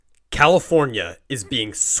California is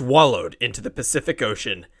being swallowed into the Pacific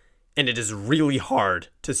Ocean, and it is really hard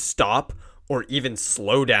to stop or even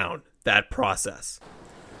slow down that process.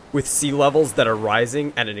 With sea levels that are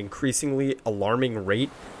rising at an increasingly alarming rate,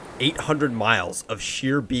 800 miles of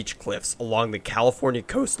sheer beach cliffs along the California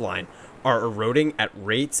coastline are eroding at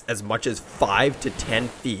rates as much as 5 to 10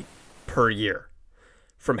 feet per year.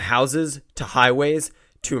 From houses to highways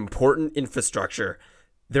to important infrastructure,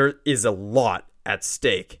 there is a lot at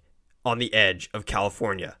stake on the edge of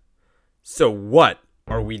California. So what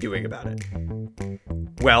are we doing about it?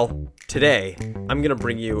 Well, today I'm going to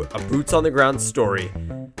bring you a boots on the ground story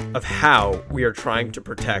of how we are trying to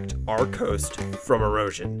protect our coast from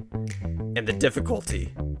erosion and the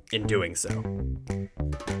difficulty in doing so.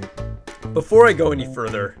 Before I go any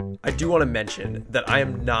further, I do want to mention that I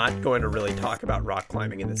am not going to really talk about rock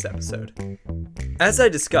climbing in this episode. As I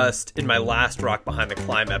discussed in my last Rock Behind the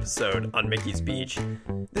Climb episode on Mickey's Beach,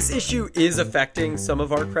 this issue is affecting some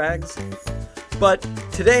of our crags. But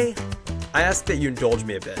today, I ask that you indulge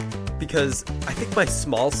me a bit, because I think my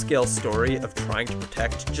small-scale story of trying to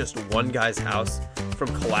protect just one guy's house from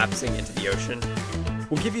collapsing into the ocean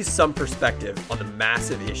will give you some perspective on the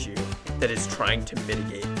massive issue that is trying to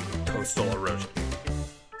mitigate coastal erosion.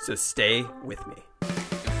 So stay with me.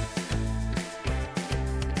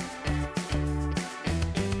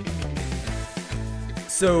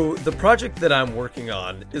 So the project that I'm working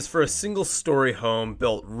on is for a single-story home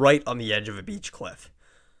built right on the edge of a beach cliff.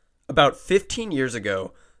 About 15 years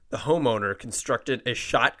ago, the homeowner constructed a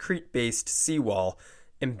shotcrete-based seawall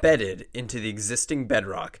embedded into the existing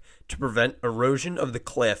bedrock to prevent erosion of the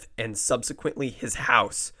cliff and subsequently his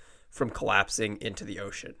house from collapsing into the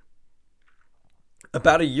ocean.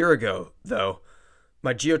 About a year ago, though,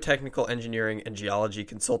 my geotechnical engineering and geology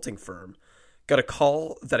consulting firm got a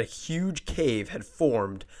call that a huge cave had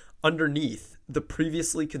formed underneath the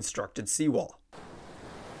previously constructed seawall.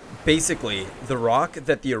 Basically, the rock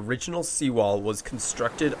that the original seawall was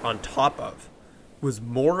constructed on top of was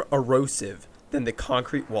more erosive than the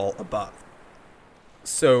concrete wall above.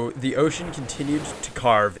 So the ocean continued to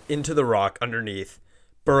carve into the rock underneath,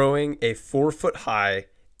 burrowing a 4-foot high,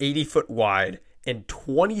 80-foot wide, and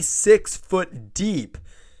 26-foot deep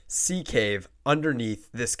sea cave underneath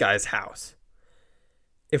this guy's house.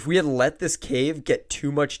 If we had let this cave get too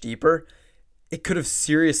much deeper, it could have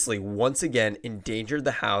seriously once again endangered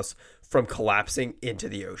the house from collapsing into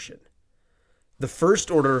the ocean. The first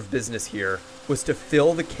order of business here was to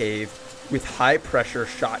fill the cave with high-pressure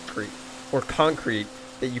shotcrete, or concrete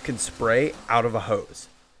that you can spray out of a hose.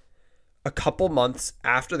 A couple months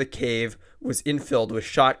after the cave was infilled with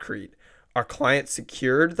shotcrete, our client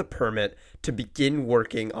secured the permit to begin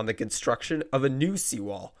working on the construction of a new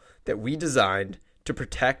seawall that we designed to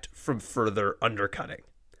protect from further undercutting.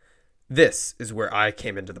 This is where I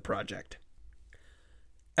came into the project.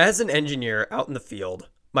 As an engineer out in the field,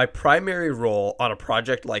 my primary role on a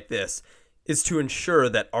project like this is to ensure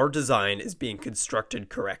that our design is being constructed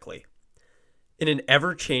correctly. In an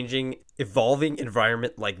ever-changing, evolving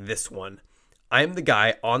environment like this one, I am the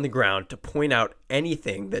guy on the ground to point out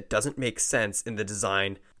anything that doesn't make sense in the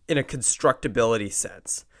design in a constructability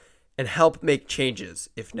sense, and help make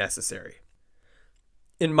changes if necessary.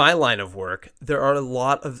 In my line of work, there are a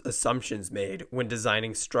lot of assumptions made when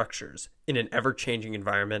designing structures in an ever-changing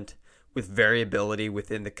environment with variability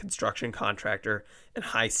within the construction contractor and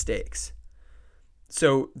high stakes.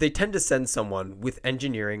 So they tend to send someone with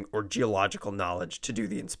engineering or geological knowledge to do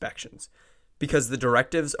the inspections, because the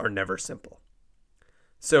directives are never simple.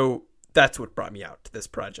 So that's what brought me out to this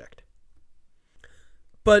project.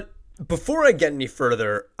 But before I get any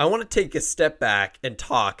further, I want to take a step back and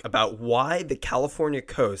talk about why the California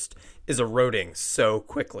coast is eroding so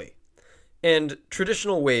quickly, and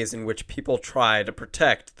traditional ways in which people try to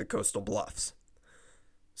protect the coastal bluffs.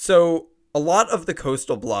 So, a lot of the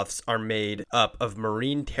coastal bluffs are made up of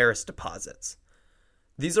marine terrace deposits.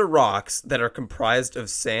 These are rocks that are comprised of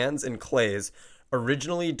sands and clays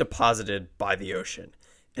originally deposited by the ocean,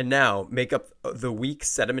 and now make up the weak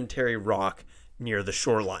sedimentary rock near the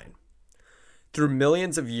shoreline. Through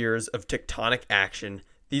millions of years of tectonic action,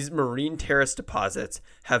 these marine terrace deposits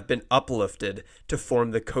have been uplifted to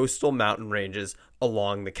form the coastal mountain ranges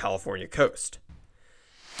along the California coast.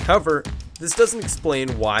 However, this doesn't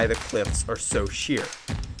explain why the cliffs are so sheer.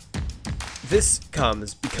 This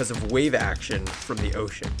comes because of wave action from the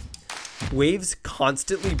ocean. Waves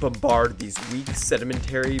constantly bombard these weak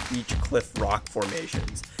sedimentary beach cliff rock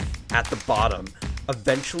formations at the bottom,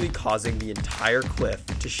 eventually causing the entire cliff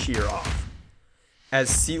to shear off. As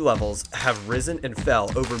sea levels have risen and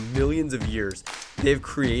fell over millions of years, they've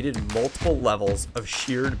created multiple levels of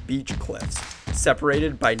sheared beach cliffs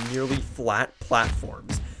separated by nearly flat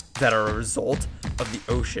platforms that are a result of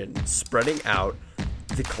the ocean spreading out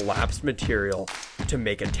the collapsed material to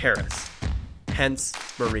make a terrace, hence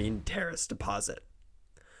marine terrace deposit.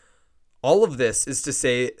 All of this is to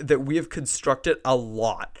say that we have constructed a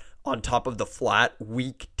lot on top of the flat,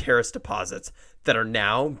 weak terrace deposits that are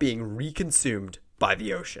now being reconsumed by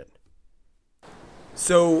the ocean.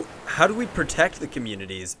 So, how do we protect the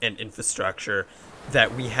communities and infrastructure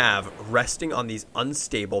that we have resting on these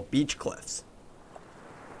unstable beach cliffs?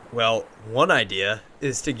 Well, one idea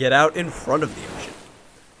is to get out in front of the ocean.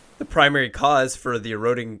 The primary cause for the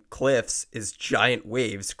eroding cliffs is giant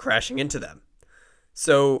waves crashing into them.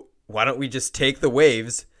 So, why don't we just take the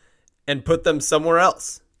waves and put them somewhere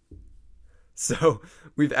else? So,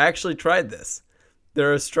 we've actually tried this.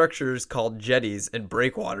 There are structures called jetties and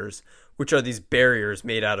breakwaters, which are these barriers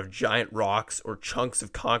made out of giant rocks or chunks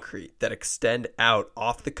of concrete that extend out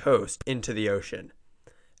off the coast into the ocean,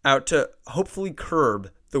 out to hopefully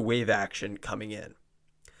curb the wave action coming in.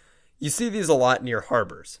 You see these a lot near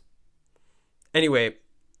harbors. Anyway,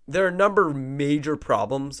 there are a number of major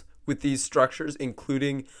problems with these structures,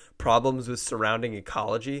 including problems with surrounding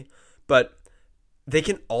ecology, but they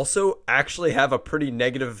can also actually have a pretty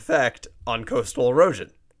negative effect on coastal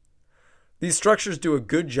erosion. These structures do a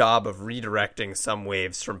good job of redirecting some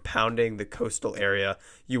waves from pounding the coastal area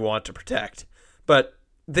you want to protect, but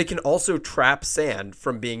they can also trap sand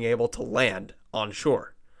from being able to land on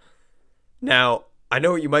shore. Now, I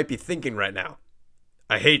know what you might be thinking right now.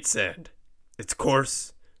 I hate sand. It's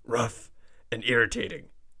coarse, rough, and irritating,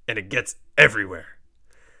 and it gets everywhere.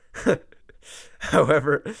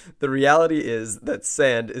 However, the reality is that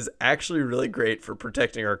sand is actually really great for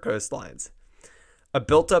protecting our coastlines. A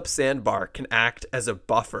built-up sandbar can act as a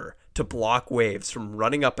buffer to block waves from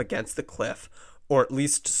running up against the cliff, or at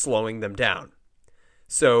least slowing them down.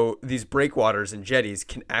 So these breakwaters and jetties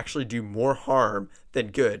can actually do more harm than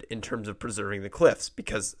good in terms of preserving the cliffs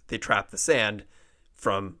because they trap the sand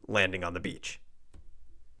from landing on the beach.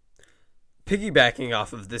 Piggybacking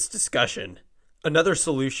off of this discussion, another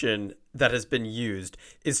solution that has been used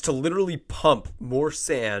is to literally pump more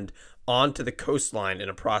sand onto the coastline in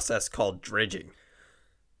a process called dredging.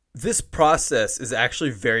 This process is actually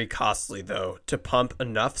very costly, though, to pump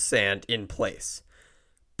enough sand in place.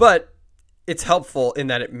 But it's helpful in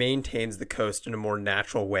that it maintains the coast in a more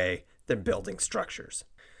natural way than building structures.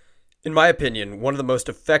 In my opinion, one of the most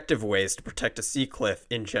effective ways to protect a sea cliff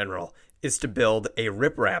in general is to build a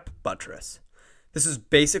riprap buttress. This is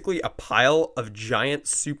basically a pile of giant,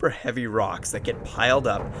 super heavy rocks that get piled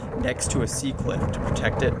up next to a sea cliff to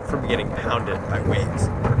protect it from getting pounded by waves.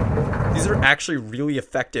 These are actually really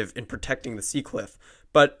effective in protecting the sea cliff,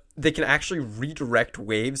 but they can actually redirect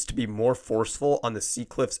waves to be more forceful on the sea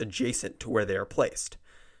cliffs adjacent to where they are placed.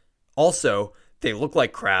 Also, they look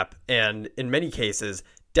like crap and, in many cases,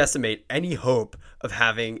 decimate any hope of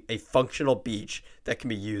having a functional beach that can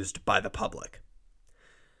be used by the public.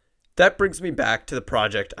 That brings me back to the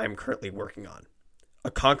project I'm currently working on,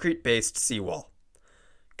 a concrete-based seawall.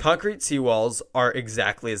 Concrete seawalls are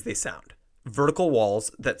exactly as they sound, vertical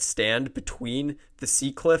walls that stand between the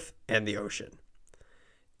sea cliff and the ocean.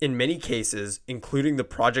 In many cases, including the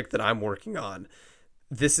project that I'm working on,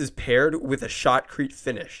 this is paired with a shotcrete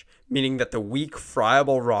finish, meaning that the weak,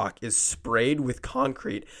 friable rock is sprayed with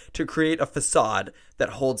concrete to create a facade that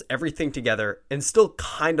holds everything together and still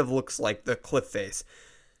kind of looks like the cliff face.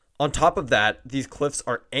 On top of that, these cliffs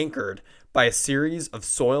are anchored by a series of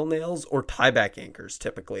soil nails or tieback anchors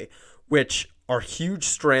typically, which are huge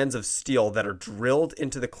strands of steel that are drilled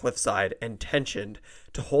into the cliffside and tensioned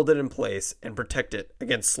to hold it in place and protect it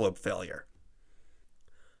against slope failure.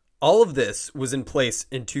 All of this was in place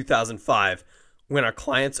in 2005 when our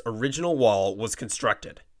client's original wall was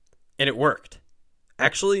constructed, and it worked.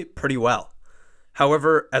 Actually, pretty well.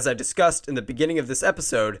 However, as I discussed in the beginning of this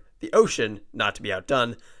episode, the ocean, not to be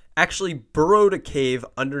outdone, actually burrowed a cave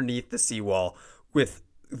underneath the seawall with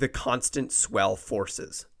the constant swell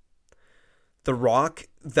forces. The rock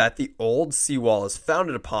that the old seawall is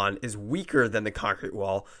founded upon is weaker than the concrete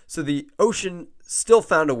wall, so the ocean still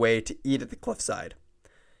found a way to eat at the cliffside.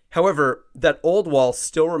 However, that old wall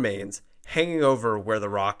still remains, hanging over where the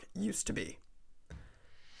rock used to be.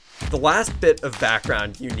 The last bit of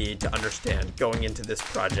background you need to understand going into this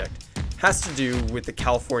project has to do with the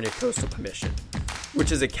California Coastal Commission,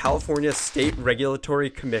 which is a California state regulatory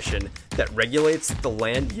commission that regulates the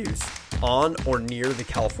land use on or near the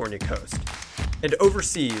California coast and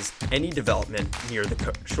oversees any development near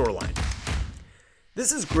the shoreline.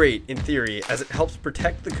 This is great in theory as it helps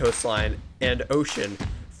protect the coastline and ocean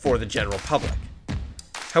for the general public.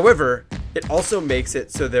 However, It also makes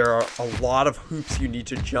it so there are a lot of hoops you need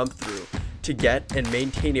to jump through to get and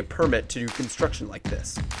maintain a permit to do construction like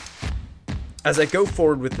this. As I go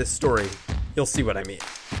forward with this story, you'll see what I mean.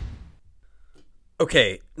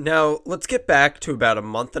 Okay, now let's get back to about a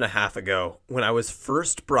month and a half ago when I was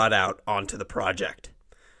first brought out onto the project.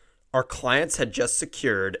 Our clients had just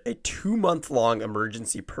secured a 2-month-long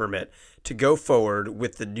emergency permit to go forward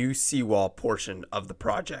with the new seawall portion of the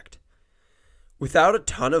project. Without a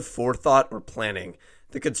ton of forethought or planning,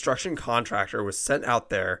 the construction contractor was sent out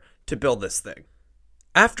there to build this thing.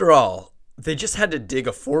 After all, they just had to dig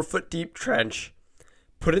a 4-foot deep trench,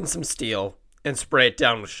 put in some steel, and spray it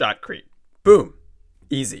down with shotcrete. Boom.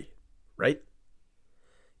 Easy, right?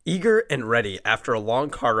 Eager and ready after a long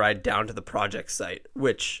car ride down to the project site,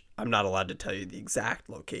 which I'm not allowed to tell you the exact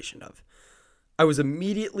location of, I was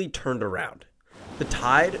immediately turned around. The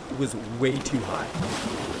tide was way too high.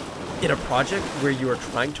 In a project where you are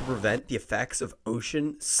trying to prevent the effects of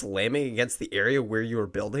ocean slamming against the area where you are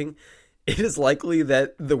building, it is likely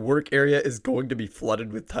that the work area is going to be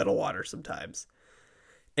flooded with tidal water sometimes.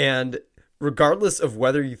 And regardless of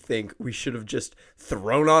whether you think we should have just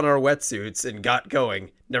thrown on our wetsuits and got going,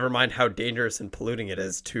 never mind how dangerous and polluting it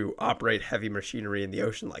is to operate heavy machinery in the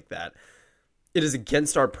ocean like that, it is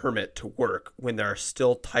against our permit to work when there are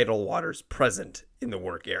still tidal waters present in the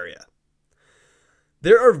work area.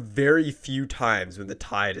 There are very few times when the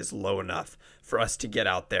tide is low enough for us to get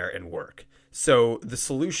out there and work. So the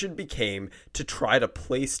solution became to try to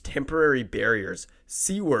place temporary barriers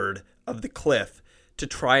seaward of the cliff to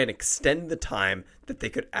try and extend the time that they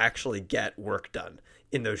could actually get work done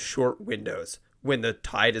in those short windows when the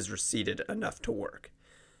tide is receded enough to work.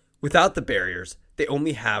 Without the barriers, they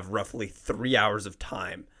only have roughly 3 hours of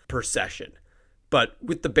time per session. But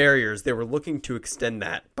with the barriers, they were looking to extend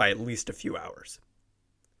that by at least a few hours.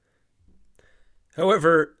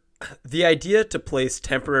 However, the idea to place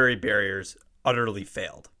temporary barriers utterly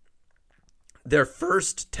failed. Their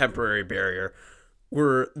first temporary barrier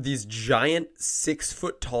were these giant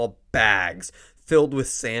 6-foot-tall bags filled with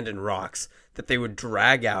sand and rocks that they would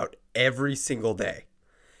drag out every single day.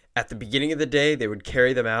 At the beginning of the day, they would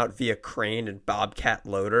carry them out via crane and bobcat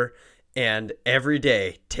loader, and every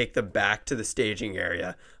day take them back to the staging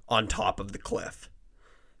area on top of the cliff.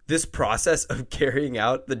 This process of carrying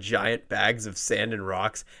out the giant bags of sand and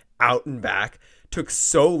rocks out and back took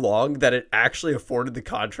so long that it actually afforded the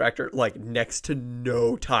contractor next to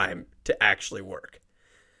no time to actually work.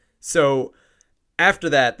 So after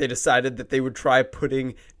that, they decided that they would try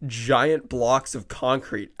putting giant blocks of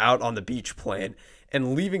concrete out on the beach plain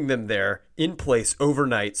and leaving them there in place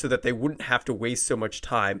overnight so that they wouldn't have to waste so much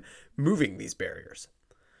time moving these barriers.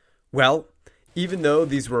 Well, even though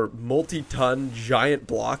these were multi-ton giant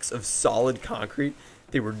blocks of solid concrete,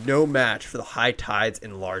 they were no match for the high tides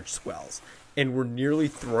and large swells, and were nearly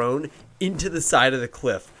thrown into the side of the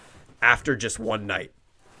cliff after just one night.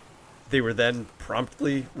 They were then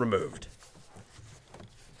promptly removed.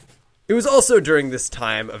 It was also during this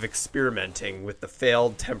time of experimenting with the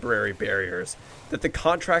failed temporary barriers that the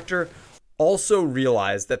contractor also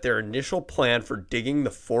realized that their initial plan for digging the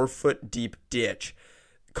 4-foot deep ditch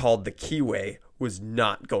called the keyway was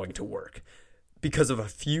not going to work because of a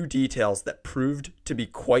few details that proved to be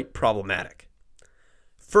quite problematic.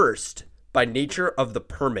 First, by nature of the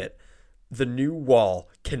permit, the new wall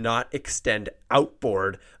cannot extend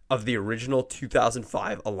outboard of the original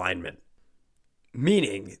 2005 alignment,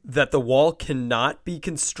 meaning that the wall cannot be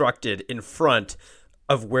constructed in front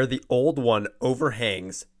of where the old one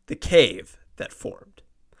overhangs the cave that formed.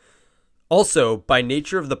 Also, by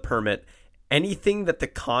nature of the permit, anything that the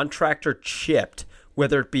contractor chipped,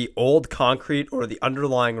 whether it be old concrete or the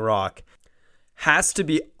underlying rock, has to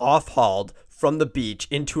be off-hauled from the beach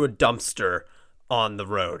into a dumpster on the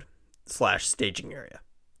road/staging area.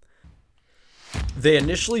 They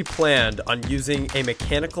initially planned on using a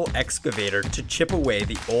mechanical excavator to chip away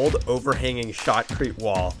the old overhanging shotcrete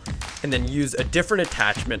wall and then use a different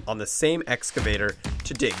attachment on the same excavator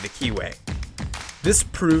to dig the keyway. This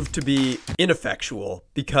proved to be ineffectual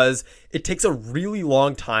because it takes a really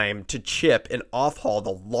long time to chip and off-haul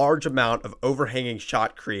the large amount of overhanging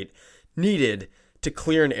shotcrete needed to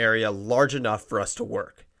clear an area large enough for us to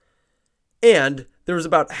work. And there was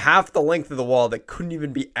about half the length of the wall that couldn't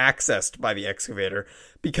even be accessed by the excavator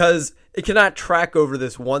because it cannot track over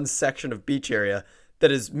this one section of beach area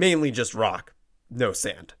that is mainly just rock, no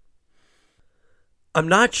sand. I'm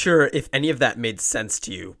not sure if any of that made sense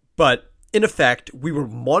to you, but in effect, we were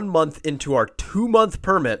 1 month into our 2-month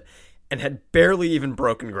permit and had barely even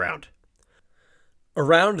broken ground.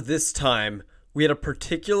 Around this time, we had a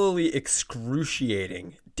particularly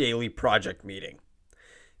excruciating daily project meeting.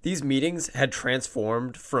 These meetings had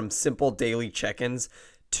transformed from simple daily check-ins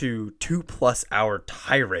to 2+ hour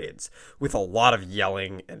tirades with a lot of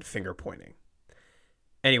yelling and finger pointing.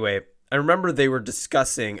 Anyway, I remember they were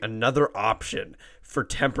discussing another option for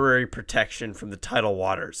temporary protection from the tidal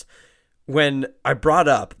waters when I brought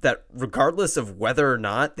up that regardless of whether or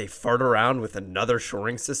not they fart around with another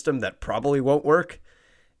shoring system that probably won't work,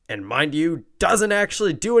 and mind you, doesn't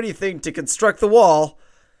actually do anything to construct the wall,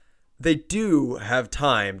 they do have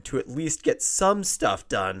time to at least get some stuff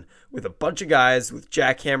done with a bunch of guys with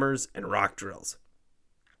jackhammers and rock drills.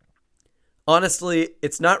 Honestly,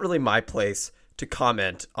 it's not really my place to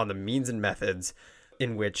comment on the means and methods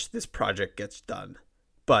in which this project gets done.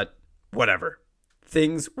 But whatever.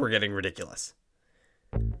 Things were getting ridiculous.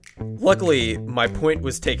 Luckily, my point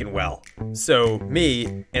was taken well. So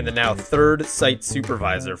me and the now third site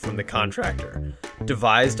supervisor from the contractor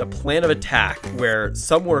devised a plan of attack where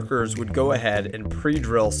some workers would go ahead and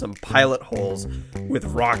pre-drill some pilot holes with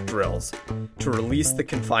rock drills to release the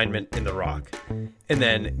confinement in the rock. And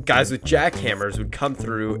then guys with jackhammers would come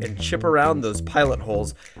through and chip around those pilot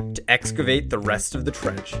holes to excavate the rest of the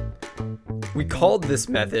trench. We called this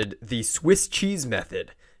method the Swiss cheese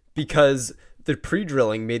method because the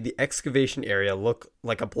pre-drilling made the excavation area look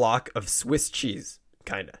like a block of Swiss cheese,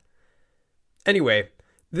 kinda. Anyway,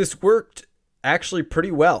 this worked actually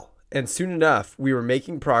pretty well, and soon enough we were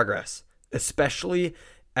making progress, especially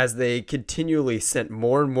as they continually sent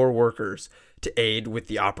more and more workers to aid with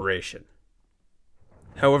the operation.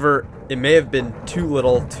 However, it may have been too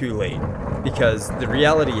little too late, because the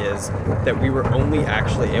reality is that we were only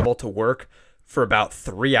actually able to work for about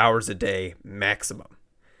 3 hours a day maximum.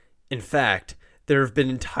 In fact, there have been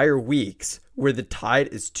entire weeks where the tide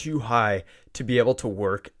is too high to be able to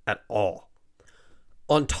work at all.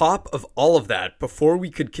 On top of all of that, before we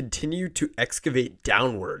could continue to excavate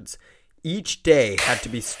downwards, each day had to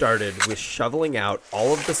be started with shoveling out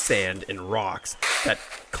all of the sand and rocks that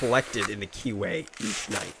collected in the keyway each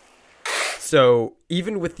night. So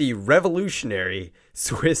even with the revolutionary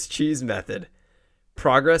Swiss cheese method,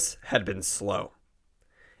 progress had been slow.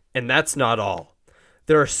 And that's not all.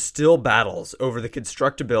 There are still battles over the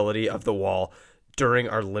constructability of the wall during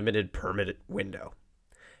our limited permit window.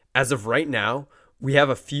 As of right now, we have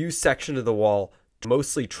a few sections of the wall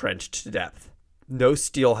mostly trenched to depth. No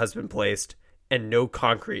steel has been placed and no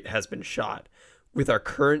concrete has been shot, with our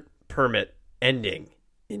current permit ending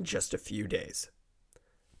in just a few days.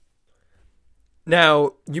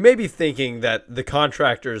 Now, you may be thinking that the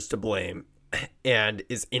contractor is to blame and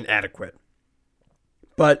is inadequate.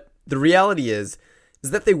 But the reality is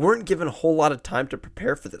that they weren't given a whole lot of time to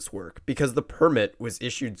prepare for this work because the permit was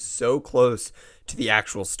issued so close to the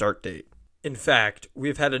actual start date. In fact,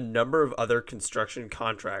 we've had a number of other construction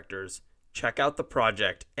contractors check out the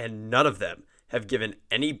project and none of them have given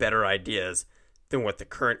any better ideas than what the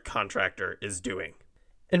current contractor is doing.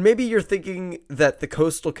 And maybe you're thinking that the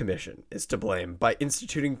Coastal Commission is to blame by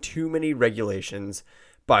instituting too many regulations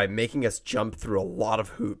by making us jump through a lot of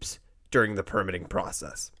hoops during the permitting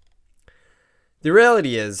process. The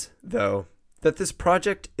reality is, though, that this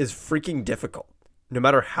project is freaking difficult, no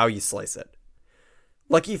matter how you slice it.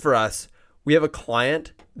 Lucky for us, we have a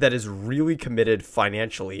client that is really committed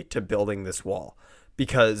financially to building this wall,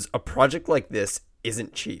 because a project like this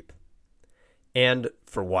isn't cheap. And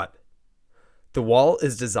for what? The wall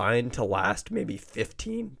is designed to last maybe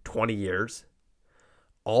 15, 20 years.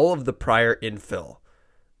 All of the prior infill,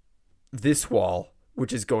 this wall,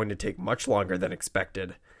 which is going to take much longer than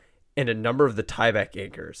expected, and a number of the tieback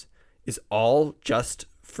anchors, is all just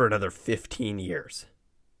for another 15 years.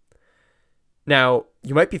 Now,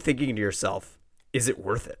 you might be thinking to yourself, is it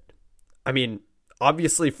worth it? I mean,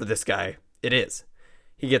 obviously for this guy, it is.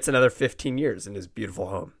 He gets another 15 years in his beautiful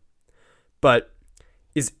home. But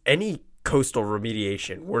is any coastal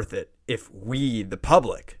remediation worth it if we, the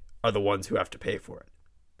public, are the ones who have to pay for it?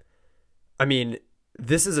 I mean,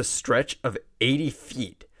 this is a stretch of 80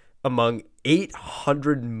 feet among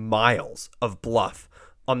 800 miles of bluff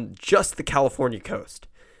on just the California coast.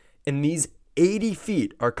 And these 80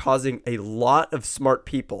 feet are causing a lot of smart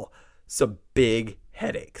people some big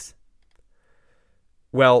headaches.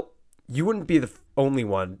 Well, you wouldn't be the only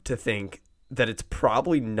one to think that it's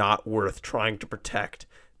probably not worth trying to protect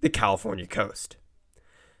the California coast.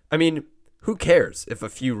 I mean, who cares if a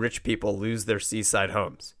few rich people lose their seaside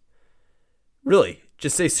homes? Really,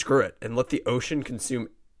 just say screw it and let the ocean consume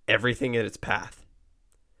everything in its path.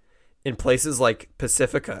 In places like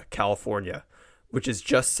Pacifica, California, which is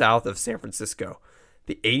just south of San Francisco,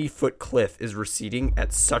 the 80-foot cliff is receding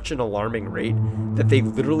at such an alarming rate that they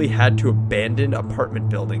literally had to abandon apartment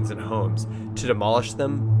buildings and homes to demolish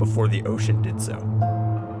them before the ocean did so.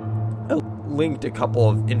 I linked a couple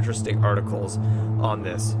of interesting articles on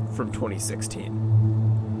this from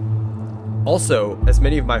 2016. Also, as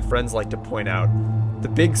many of my friends like to point out, the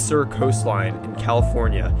Big Sur coastline in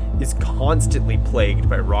California is constantly plagued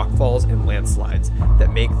by rockfalls and landslides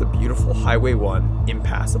that make the beautiful Highway 1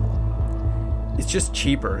 impassable. It's just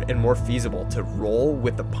cheaper and more feasible to roll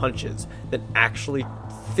with the punches than actually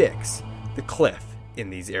fix the cliff in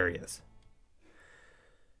these areas.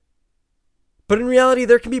 But in reality,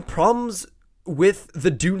 there can be problems with the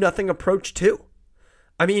do-nothing approach too.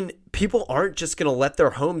 I mean, people aren't just going to let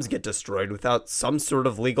their homes get destroyed without some sort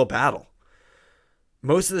of legal battle.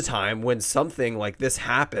 Most of the time, when something like this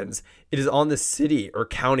happens, it is on the city or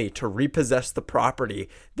county to repossess the property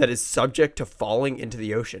that is subject to falling into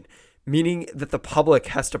the ocean, meaning that the public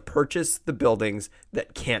has to purchase the buildings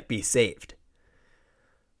that can't be saved.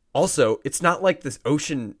 Also, it's not like this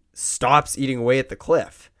ocean stops eating away at the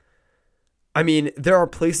cliff. I mean, there are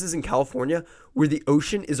places in California where the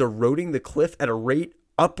ocean is eroding the cliff at a rate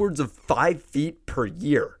upwards of 5 feet per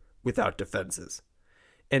year without defenses.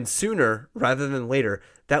 And sooner rather than later,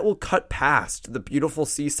 that will cut past the beautiful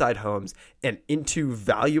seaside homes and into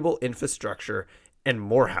valuable infrastructure and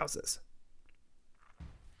more houses.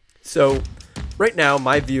 So, right now,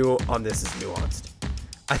 my view on this is nuanced.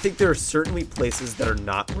 I think there are certainly places that are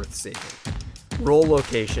not worth saving. Rural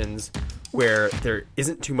locations where there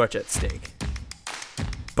isn't too much at stake.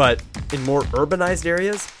 But in more urbanized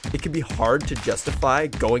areas, it can be hard to justify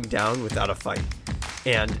going down without a fight.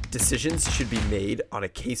 And decisions should be made on a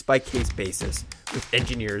case-by-case basis with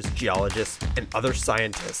engineers, geologists, and other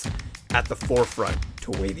scientists at the forefront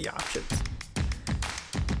to weigh the options.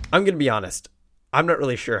 I'm going to be honest, I'm not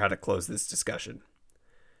really sure how to close this discussion.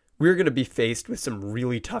 We're going to be faced with some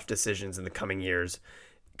really tough decisions in the coming years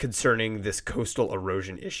concerning this coastal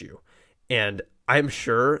erosion issue. And I'm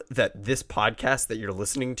sure that this podcast that you're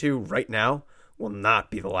listening to right now will not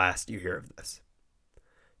be the last you hear of this.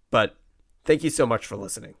 But thank you so much for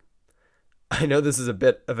listening. I know this is a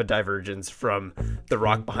bit of a divergence from the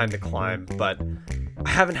rock behind the climb, but I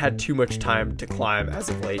haven't had too much time to climb as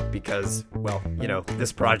of late because, well,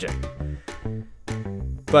 this project.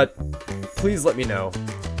 But please let me know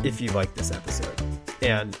if you like this episode,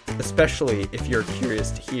 and especially if you're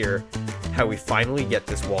curious to hear how we finally get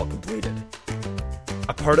this wall completed.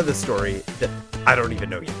 A part of the story that I don't even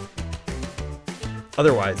know yet.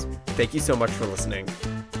 Otherwise, thank you so much for listening,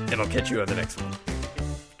 and I'll catch you on the next one.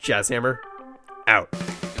 Jazzhammer, out.